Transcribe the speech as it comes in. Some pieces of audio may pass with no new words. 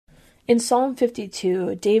In Psalm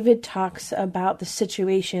 52, David talks about the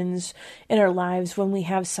situations in our lives when we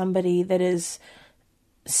have somebody that is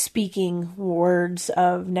speaking words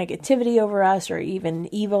of negativity over us or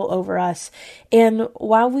even evil over us. And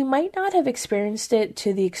while we might not have experienced it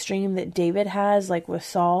to the extreme that David has, like with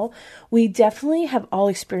Saul, we definitely have all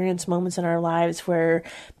experienced moments in our lives where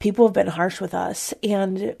people have been harsh with us,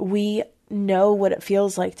 and we know what it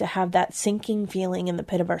feels like to have that sinking feeling in the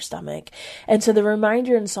pit of our stomach. And so the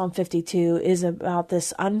reminder in Psalm 52 is about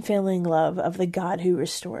this unfailing love of the God who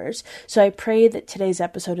restores. So I pray that today's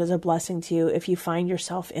episode is a blessing to you if you find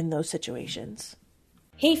yourself in those situations.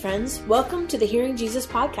 Hey friends, welcome to the Hearing Jesus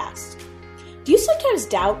podcast. Do you sometimes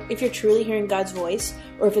doubt if you're truly hearing God's voice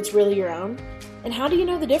or if it's really your own? And how do you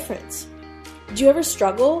know the difference? Do you ever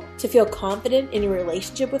struggle to feel confident in your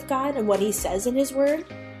relationship with God and what He says in His Word?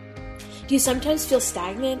 Do you sometimes feel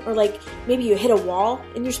stagnant or like maybe you hit a wall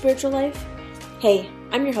in your spiritual life? Hey,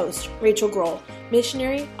 I'm your host, Rachel Grohl,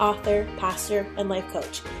 missionary, author, pastor, and life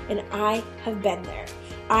coach, and I have been there.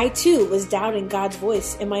 I too was doubting God's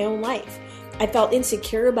voice in my own life. I felt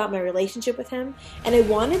insecure about my relationship with Him, and I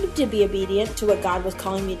wanted to be obedient to what God was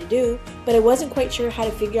calling me to do, but I wasn't quite sure how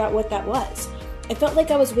to figure out what that was. I felt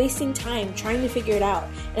like I was wasting time trying to figure it out,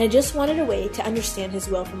 and I just wanted a way to understand His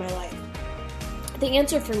will for my life. The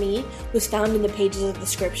answer for me was found in the pages of the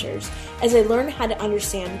scriptures as I learned how to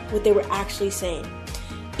understand what they were actually saying.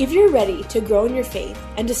 If you're ready to grow in your faith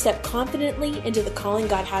and to step confidently into the calling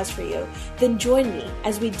God has for you, then join me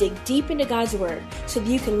as we dig deep into God's Word so that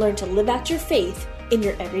you can learn to live out your faith in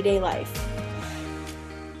your everyday life.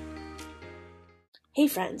 Hey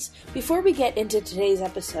friends, before we get into today's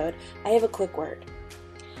episode, I have a quick word.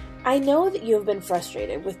 I know that you have been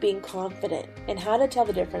frustrated with being confident in how to tell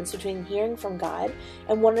the difference between hearing from God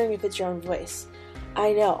and wondering if it's your own voice.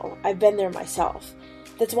 I know, I've been there myself.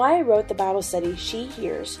 That's why I wrote the Bible study, She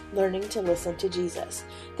Hears, Learning to Listen to Jesus.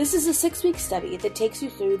 This is a 6-week study that takes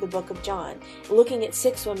you through the book of John, looking at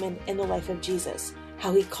 6 women in the life of Jesus,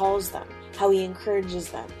 how He calls them, how He encourages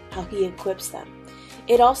them, how He equips them.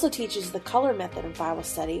 It also teaches the color method of Bible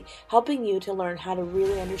study, helping you to learn how to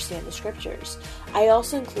really understand the scriptures. I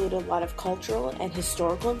also include a lot of cultural and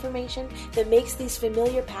historical information that makes these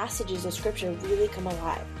familiar passages of scripture really come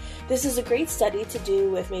alive. This is a great study to do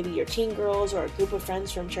with maybe your teen girls or a group of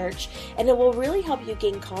friends from church, and it will really help you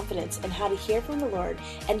gain confidence in how to hear from the Lord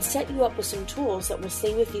and set you up with some tools that will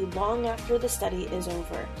stay with you long after the study is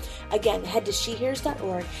over. Again, head to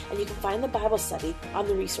shehears.org and you can find the Bible study on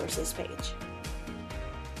the resources page.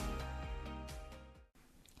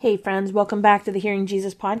 Hey friends, welcome back to the Hearing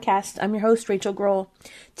Jesus podcast. I'm your host, Rachel Grohl.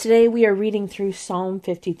 Today we are reading through Psalm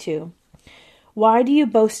 52. Why do you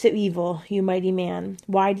boast of evil, you mighty man?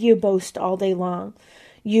 Why do you boast all day long?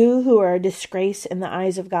 You who are a disgrace in the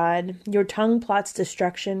eyes of God, your tongue plots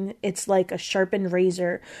destruction. It's like a sharpened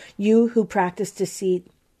razor. You who practice deceit.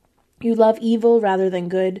 You love evil rather than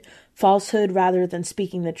good, falsehood rather than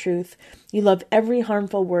speaking the truth. You love every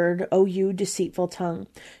harmful word, O you deceitful tongue.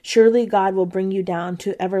 Surely God will bring you down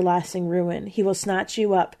to everlasting ruin. He will snatch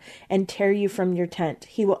you up and tear you from your tent.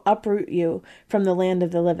 He will uproot you from the land of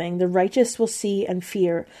the living. The righteous will see and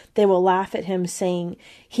fear. They will laugh at him, saying,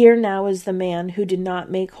 Here now is the man who did not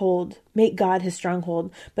make God his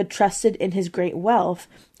stronghold, but trusted in his great wealth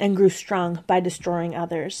and grew strong by destroying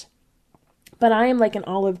others. But I am like an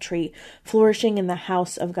olive tree flourishing in the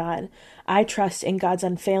house of God. I trust in God's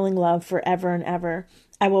unfailing love forever and ever.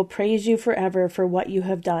 I will praise you forever for what you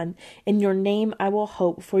have done. In your name I will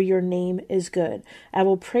hope, for your name is good. I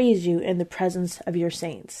will praise you in the presence of your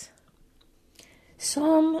saints.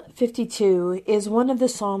 Psalm 52 is one of the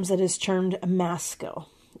psalms that is termed a maskil.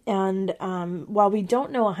 And while we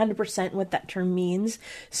don't know 100% what that term means,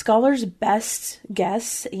 scholars' best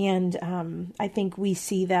guess, and I think we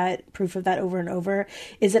see that proof of that over and over,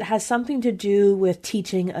 is it has something to do with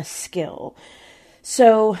teaching a skill.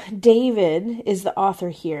 So David is the author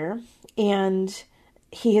here, and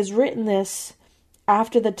he has written this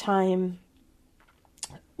after the time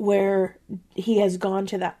where he has gone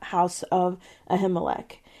to the house of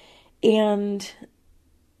Ahimelech. And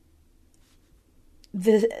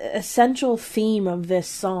the essential theme of this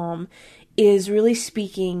psalm is really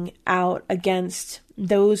speaking out against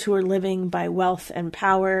those who are living by wealth and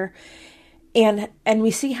power. And we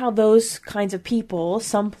see how those kinds of people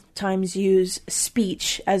sometimes use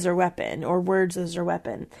speech as their weapon or words as their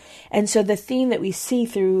weapon. And so the theme that we see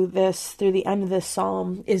through the end of this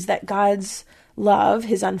psalm is that God's love,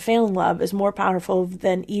 his unfailing love, is more powerful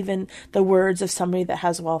than even the words of somebody that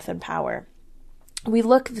has wealth and power.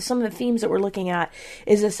 some of the themes that we're looking at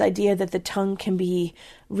is this idea that the tongue can be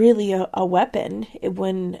really a weapon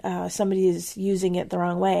when somebody is using it the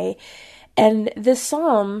wrong way. And this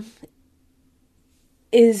psalm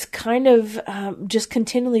is kind of just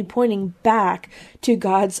continually pointing back to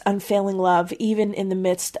God's unfailing love, even in the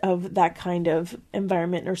midst of that kind of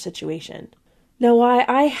environment or situation. Now,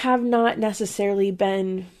 I have not necessarily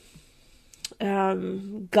been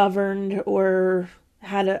governed or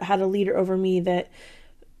had a leader over me that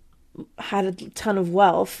had a ton of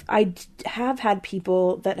wealth. I have had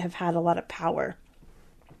people that have had a lot of power.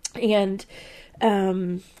 And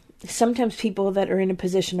sometimes people that are in a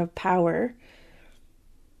position of power,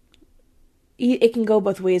 it can go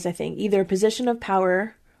both ways, I think. Either a position of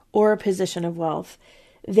power or a position of wealth.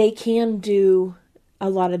 They can do a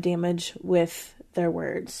lot of damage with their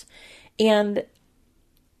words. And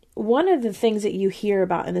one of the things that you hear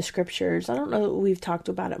about in the scriptures, I don't know that we've talked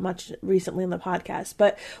about it much recently on the podcast,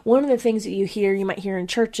 but one of the things that you might hear in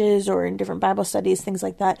churches or in different Bible studies, things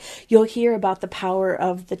like that, you'll hear about the power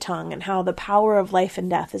of the tongue and how the power of life and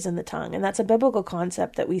death is in the tongue. And that's a biblical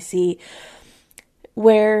concept that we see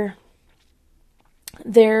where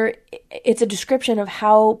it's a description of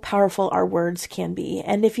how powerful our words can be.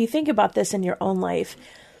 And if you think about this in your own life,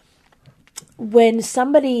 when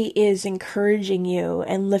somebody is encouraging you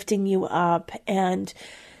and lifting you up and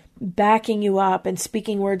backing you up and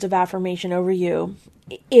speaking words of affirmation over you,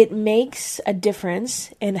 it makes a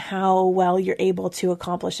difference in how well you're able to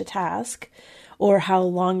accomplish a task or how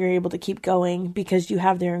long you're able to keep going because you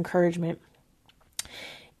have their encouragement.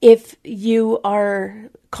 If you are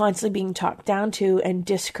constantly being talked down to and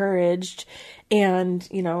discouraged and,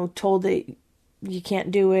 told that you can't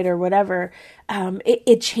do it or whatever,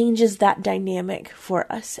 it changes that dynamic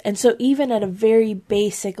for us. And so even at a very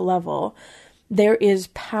basic level, there is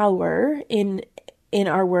power in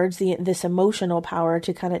our words, this emotional power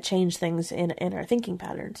to kind of change things in our thinking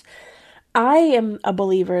patterns. I am a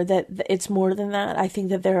believer that it's more than that. I think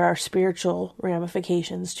that there are spiritual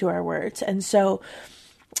ramifications to our words. And so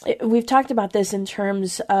we've talked about this in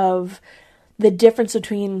terms of the difference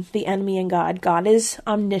between the enemy and God. God is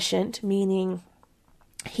omniscient, meaning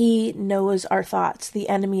he knows our thoughts. The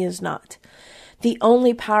enemy is not. The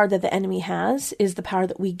only power that the enemy has is the power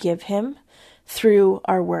that we give him through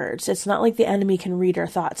our words. It's not like the enemy can read our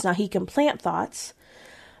thoughts. Now, he can plant thoughts,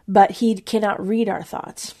 but he cannot read our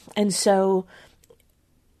thoughts. And so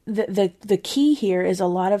the key here is a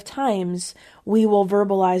lot of times we will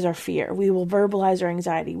verbalize our fear. We will verbalize our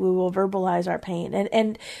anxiety. We will verbalize our pain.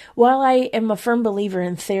 And while I am a firm believer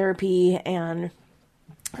in therapy and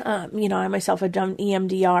I myself have done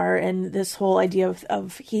EMDR and this whole idea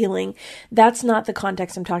of healing, that's not the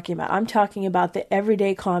context I'm talking about. I'm talking about the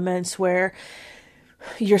everyday comments where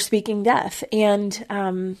you're speaking death. And,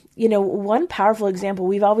 one powerful example,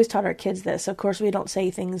 we've always taught our kids this. Of course, we don't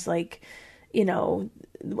say things like,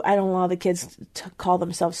 I don't allow the kids to call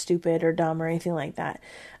themselves stupid or dumb or anything like that.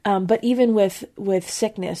 But even with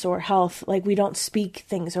sickness or health, like we don't speak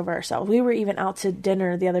things over ourselves. We were even out to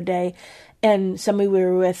dinner the other day and somebody we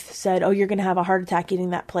were with said, "Oh, you're going to have a heart attack eating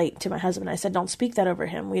that plate," to my husband. I said, "Don't speak that over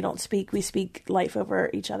him. We speak life over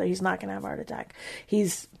each other. He's not going to have a heart attack.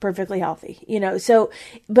 He's perfectly healthy."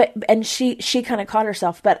 And she kind of caught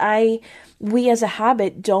herself, but we as a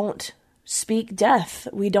habit don't speak death.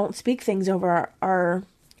 We don't speak things over our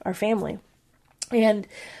family. And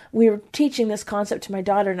we were teaching this concept to my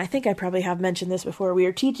daughter, and I think I probably have mentioned this before. We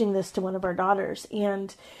were teaching this to one of our daughters,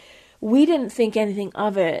 and we didn't think anything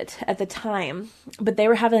of it at the time, but they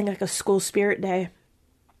were having like a school spirit day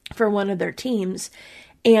for one of their teams,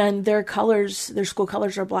 and their school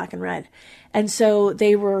colors are black and red. And so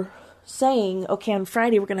they were saying, okay, on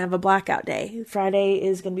Friday, we're going to have a blackout day. Friday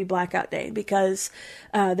is going to be blackout day because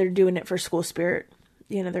they're doing it for school spirit.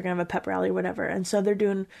 They're going to have a pep rally or whatever. And so they're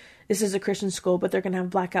doing, this is a Christian school, but they're going to have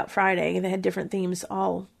Blackout Friday. And they had different themes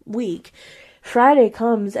all week. Friday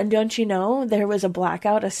comes, and don't you know, there was a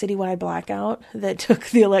citywide blackout that took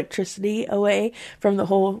the electricity away from the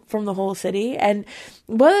whole city. And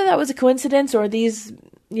whether that was a coincidence or these,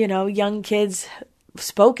 young kids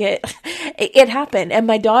spoke it, it happened. And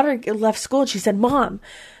my daughter left school and she said, "Mom,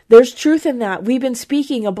 there's truth in that. We've been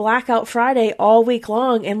speaking a Blackout Friday all week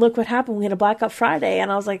long, and look what happened. We had a Blackout Friday."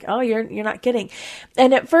 And I was like, "Oh, you're not kidding."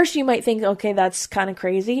 And at first you might think, okay, that's kind of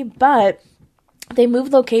crazy, but they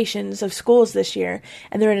moved locations of schools this year,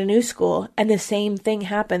 and they're in a new school, and the same thing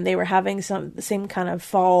happened. They were having the same kind of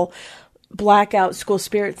fall blackout school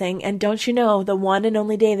spirit thing. And don't you know, the one and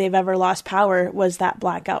only day they've ever lost power was that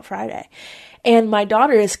Blackout Friday. And my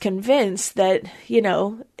daughter is convinced that,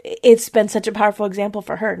 it's been such a powerful example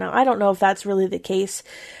for her. Now, I don't know if that's really the case,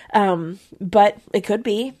 but it could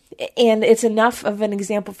be. And it's enough of an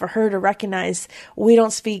example for her to recognize we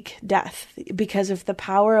don't speak death, because if the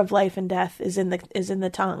power of life and death is in the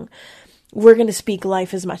tongue, we're going to speak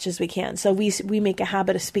life as much as we can. So we make a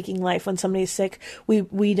habit of speaking life. When somebody's sick,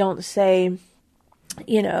 we don't say,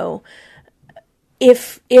 if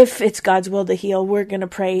it's God's will to heal, we're going to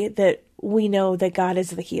pray that we know that God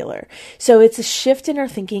is the healer. So it's a shift in our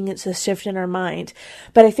thinking. It's a shift in our mind.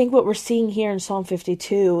 But I think what we're seeing here in Psalm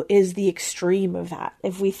 52 is the extreme of that.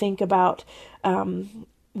 If we think about the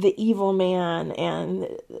evil man and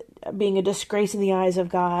being a disgrace in the eyes of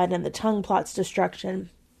God, and the tongue plots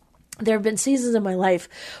destruction, there have been seasons in my life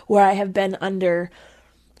where I have been under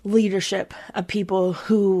leadership of people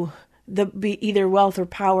who be either wealth or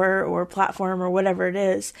power or platform or whatever it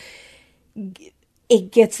is,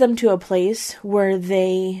 it gets them to a place where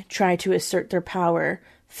they try to assert their power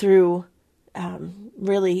through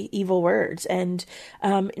really evil words. And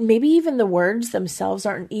maybe even the words themselves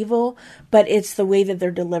aren't evil, but it's the way that they're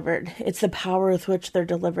delivered. It's the power with which they're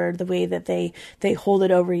delivered, the way that they hold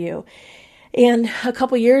it over you. And a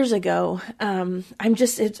couple years ago,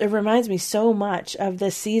 it reminds me so much of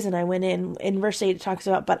this season I went in. In verse 8, it talks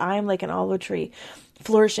about, but I am like an olive tree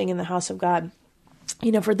flourishing in the house of God.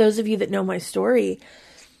 For those of you that know my story,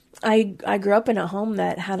 I grew up in a home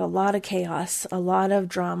that had a lot of chaos, a lot of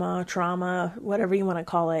drama, trauma, whatever you want to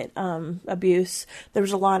call it, abuse. There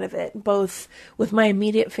was a lot of it, both with my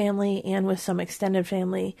immediate family and with some extended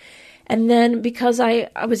family. And then because I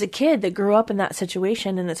was a kid that grew up in that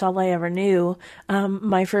situation, and it's all I ever knew,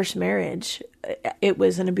 my first marriage, it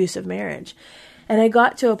was an abusive marriage. And I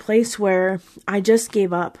got to a place where I just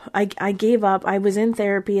gave up. I gave up. I was in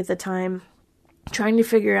therapy at the time, trying to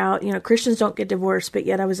figure out, Christians don't get divorced, but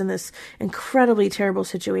yet I was in this incredibly terrible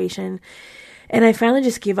situation. And I finally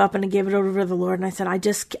just gave up and I gave it over to the Lord. And I said,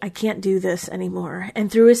 I can't do this anymore. And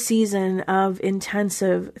through a season of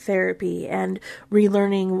intensive therapy and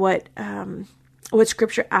relearning what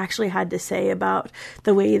Scripture actually had to say about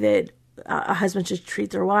the way that a husband should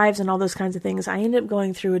treat their wives and all those kinds of things, I ended up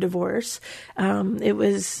going through a divorce. It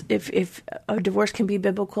was, if a divorce can be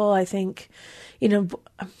biblical, I think,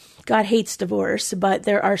 God hates divorce, but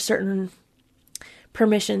there are certain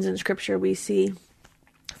permissions in Scripture we see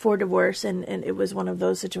for divorce, and it was one of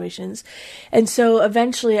those situations. And so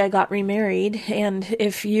eventually I got remarried, and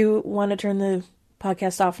if you want to turn the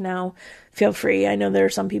podcast off now, feel free. I know there are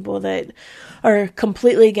some people that are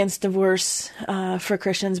completely against divorce for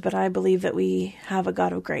Christians, but I believe that we have a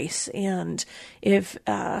God of grace, and if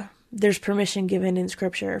there's permission given in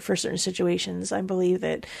Scripture for certain situations, I believe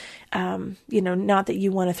that, not that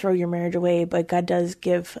you want to throw your marriage away, but God does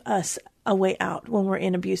give us a way out when we're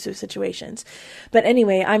in abusive situations. But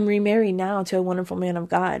anyway, I'm remarried now to a wonderful man of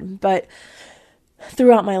God. But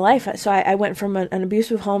throughout my life, so I went from an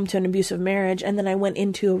abusive home to an abusive marriage, and then I went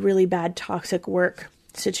into a really bad toxic work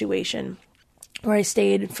situation where I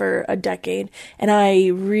stayed for a decade, and I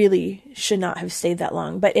really should not have stayed that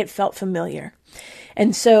long, but it felt familiar.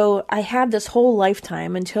 And so I had this whole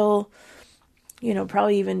lifetime until,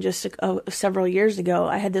 probably even just several years ago,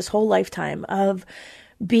 I had this whole lifetime of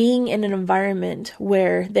being in an environment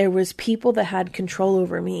where there was people that had control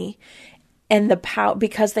over me, and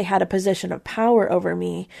because they had a position of power over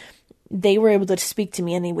me, they were able to speak to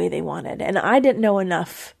me any way they wanted. And I didn't know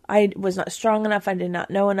enough. I was not strong enough. I did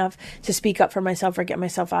not know enough to speak up for myself or get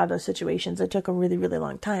myself out of those situations. It took a really, really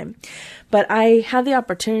long time. But I had the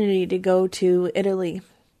opportunity to go to Italy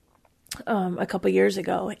a couple years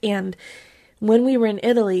ago. And when we were in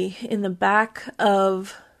Italy, in the back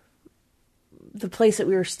of the place that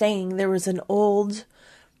we were staying, there was an old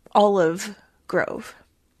olive grove.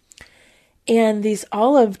 And these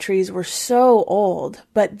olive trees were so old,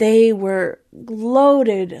 but they were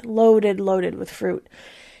loaded with fruit.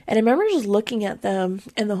 And I remember just looking at them,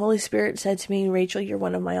 and the Holy Spirit said to me, Rachel, you're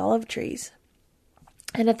one of my olive trees.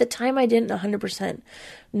 And at the time, I didn't 100%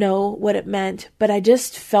 know what it meant, but I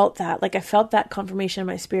just felt that. I felt that confirmation in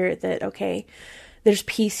my spirit that, okay, there's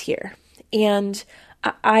peace here. And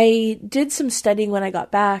I did some studying when I got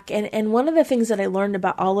back, and one of the things that I learned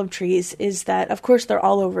about olive trees is that, of course, they're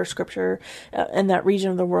all over Scripture in that region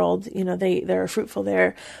of the world. They're fruitful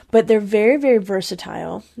there, but they're very, very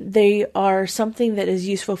versatile. They are something that is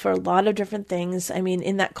useful for a lot of different things. I mean,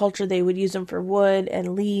 in that culture, they would use them for wood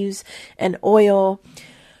and leaves and oil,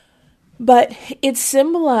 but it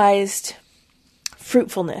symbolized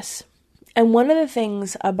fruitfulness. And one of the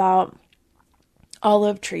things about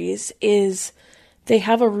olive trees is they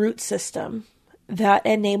have a root system that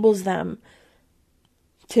enables them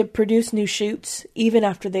to produce new shoots even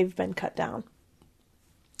after they've been cut down.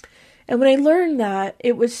 And when I learned that,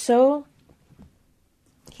 it was so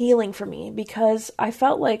healing for me, because I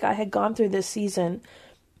felt like I had gone through this season,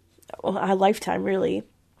 a lifetime really,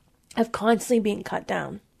 of constantly being cut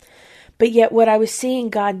down. But yet what I was seeing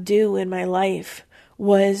God do in my life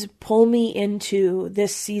was pull me into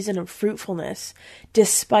this season of fruitfulness,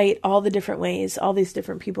 despite all the different ways all these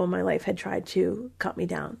different people in my life had tried to cut me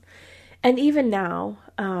down. And even now,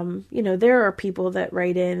 there are people that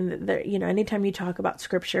write in that, anytime you talk about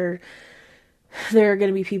scripture, there are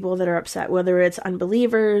going to be people that are upset, whether it's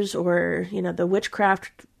unbelievers or, the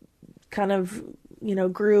witchcraft kind of,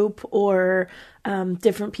 group, or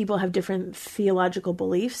different people have different theological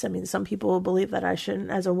beliefs. I mean, some people will believe that I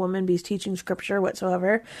shouldn't, as a woman, be teaching scripture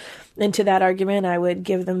whatsoever. And to that argument, I would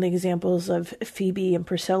give them the examples of Phoebe and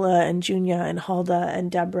Priscilla and Junia and Huldah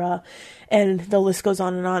and Deborah. And the list goes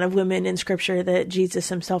on and on of women in scripture that Jesus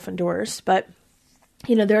himself endorsed. But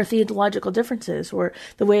there are theological differences, or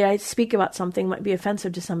the way I speak about something might be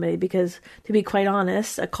offensive to somebody, because, to be quite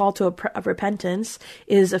honest, a call to a repentance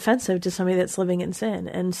is offensive to somebody that's living in sin.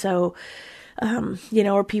 And so,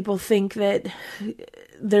 or people think that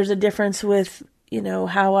there's a difference with,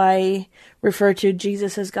 how I refer to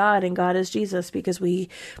Jesus as God and God as Jesus, because we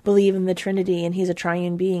believe in the Trinity and he's a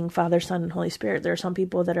triune being, Father, Son, and Holy Spirit. There are some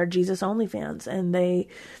people that are Jesus only fans and they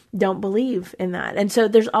don't believe in that. And so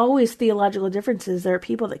there's always theological differences. There are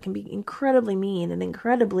people that can be incredibly mean and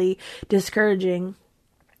incredibly discouraging.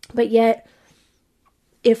 But yet,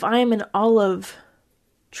 if I'm an olive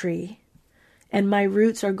tree and my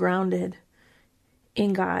roots are grounded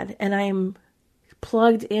in God, and I am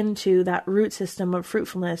plugged into that root system of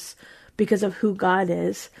fruitfulness because of who God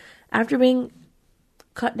is, after being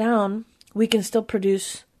cut down, we can still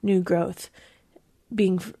produce new growth,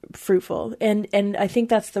 being fruitful. And I think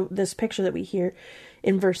that's this picture that we hear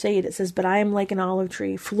in verse 8. It says, "But I am like an olive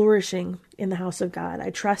tree flourishing in the house of God.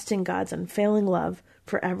 I trust in God's unfailing love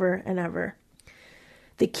forever and ever."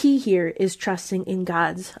 The key here is trusting in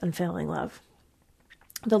God's unfailing love.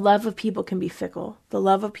 The love of people can be fickle. The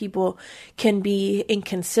love of people can be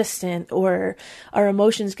inconsistent, or our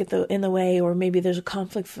emotions get in the way, or maybe there's a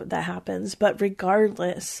conflict that happens. But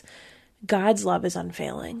regardless, God's love is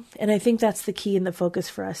unfailing. And I think that's the key and the focus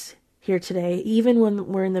for us here today, even when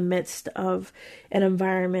we're in the midst of an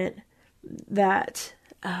environment that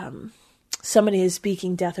somebody is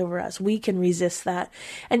speaking death over us. We can resist that.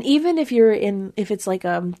 And even if it's like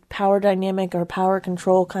a power dynamic or power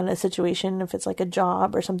control kind of situation, if it's like a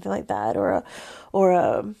job or something like that, or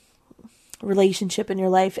a relationship in your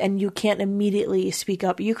life, and you can't immediately speak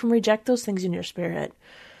up, you can reject those things in your spirit.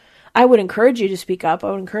 I would encourage you to speak up. I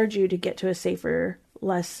would encourage you to get to a safer,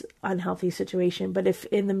 less unhealthy situation. But if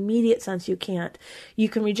in the immediate sense you can't, you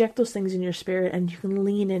can reject those things in your spirit, and you can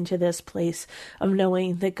lean into this place of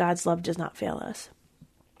knowing that God's love does not fail us.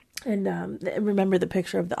 And remember the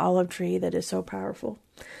picture of the olive tree that is so powerful.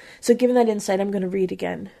 So given that insight, I'm going to read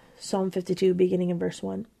again Psalm 52, beginning in verse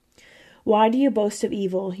 1. "Why do you boast of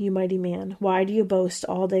evil, you mighty man? Why do you boast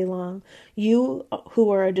all day long? You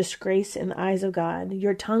who are a disgrace in the eyes of God.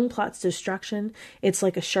 Your tongue plots destruction. It's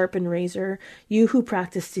like a sharpened razor. You who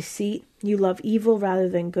practice deceit. You love evil rather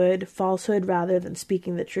than good, falsehood rather than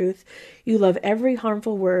speaking the truth. You love every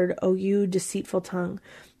harmful word, O you deceitful tongue.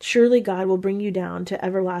 Surely God will bring you down to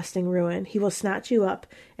everlasting ruin. He will snatch you up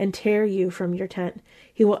and tear you from your tent.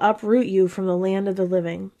 He will uproot you from the land of the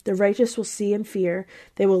living. The righteous will see and fear.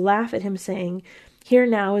 They will laugh at him, saying, 'Here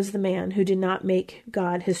now is the man who did not make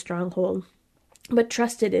God his stronghold, but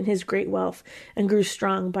trusted in his great wealth and grew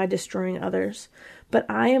strong by destroying others.' But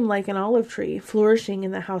I am like an olive tree flourishing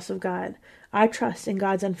in the house of God. I trust in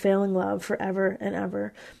God's unfailing love forever and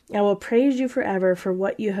ever. I will praise you forever for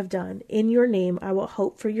what you have done. In your name I will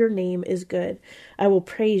hope, for your name is good. I will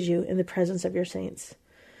praise you in the presence of your saints."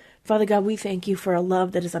 Father God, we thank you for a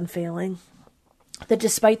love that is unfailing, that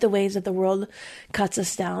despite the ways that the world cuts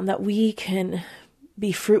us down, that we can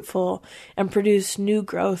be fruitful and produce new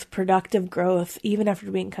growth, productive growth, even after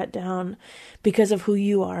being cut down, because of who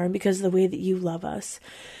you are and because of the way that you love us.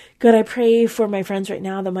 God, I pray for my friends right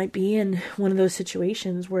now that might be in one of those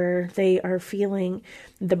situations where they are feeling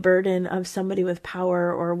the burden of somebody with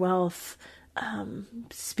power or wealth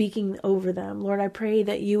speaking over them. Lord, I pray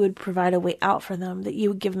that you would provide a way out for them, that you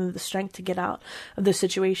would give them the strength to get out of those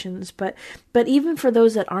situations. But even for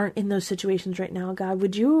those that aren't in those situations right now, God,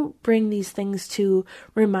 would you bring these things to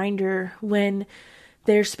reminder when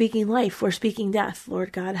they're speaking life or speaking death?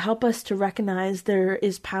 Lord God, help us to recognize there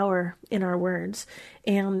is power in our words.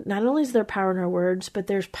 And not only is there power in our words, but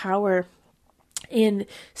there's power in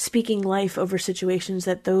speaking life over situations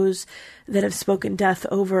that those that have spoken death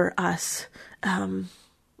over us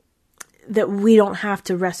we don't have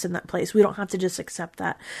to rest in that place. We don't have to just accept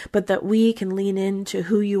that, but that we can lean into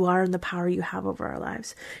who you are and the power you have over our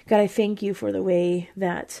lives. God, I thank you for the way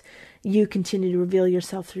that you continue to reveal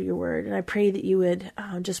yourself through your word. And I pray that you would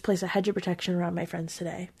just place a hedge of protection around my friends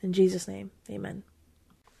today. In Jesus' name, amen.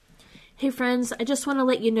 Hey friends, I just want to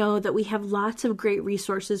let you know that we have lots of great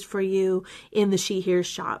resources for you in the She Hears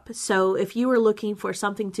shop. So if you are looking for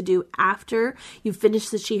something to do after you finish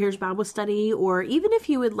the She Hears Bible study, or even if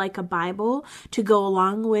you would like a Bible to go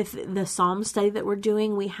along with the Psalm study that we're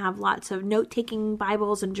doing, we have lots of note-taking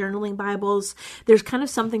Bibles and journaling Bibles. There's kind of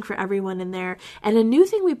something for everyone in there. And a new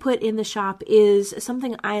thing we put in the shop is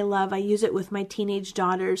something I love. I use it with my teenage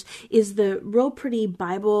daughters, is the real pretty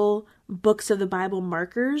books of the Bible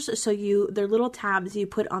markers. So they're little tabs you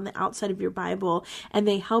put on the outside of your Bible, and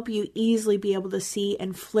they help you easily be able to see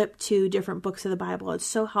and flip to different books of the Bible. It's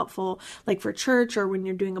so helpful, like for church or when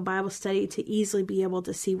you're doing a Bible study, to easily be able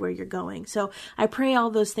to see where you're going. So I pray all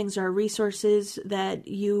those things are resources that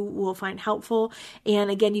you will find helpful.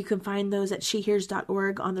 And again, you can find those at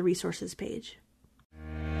shehears.org on the resources page.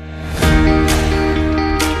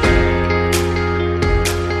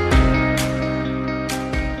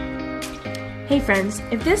 Hey friends,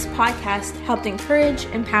 if this podcast helped encourage,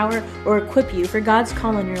 empower, or equip you for God's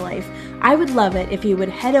call in your life, I would love it if you would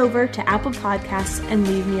head over to Apple Podcasts and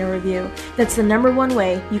leave me a review. That's the #1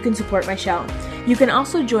 way you can support my show. You can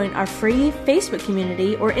also join our free Facebook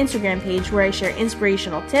community or Instagram page where I share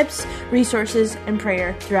inspirational tips, resources, and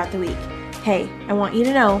prayer throughout the week. Hey, I want you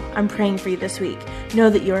to know I'm praying for you this week. Know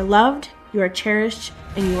that you are loved, you are cherished,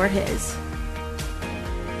 and you are His.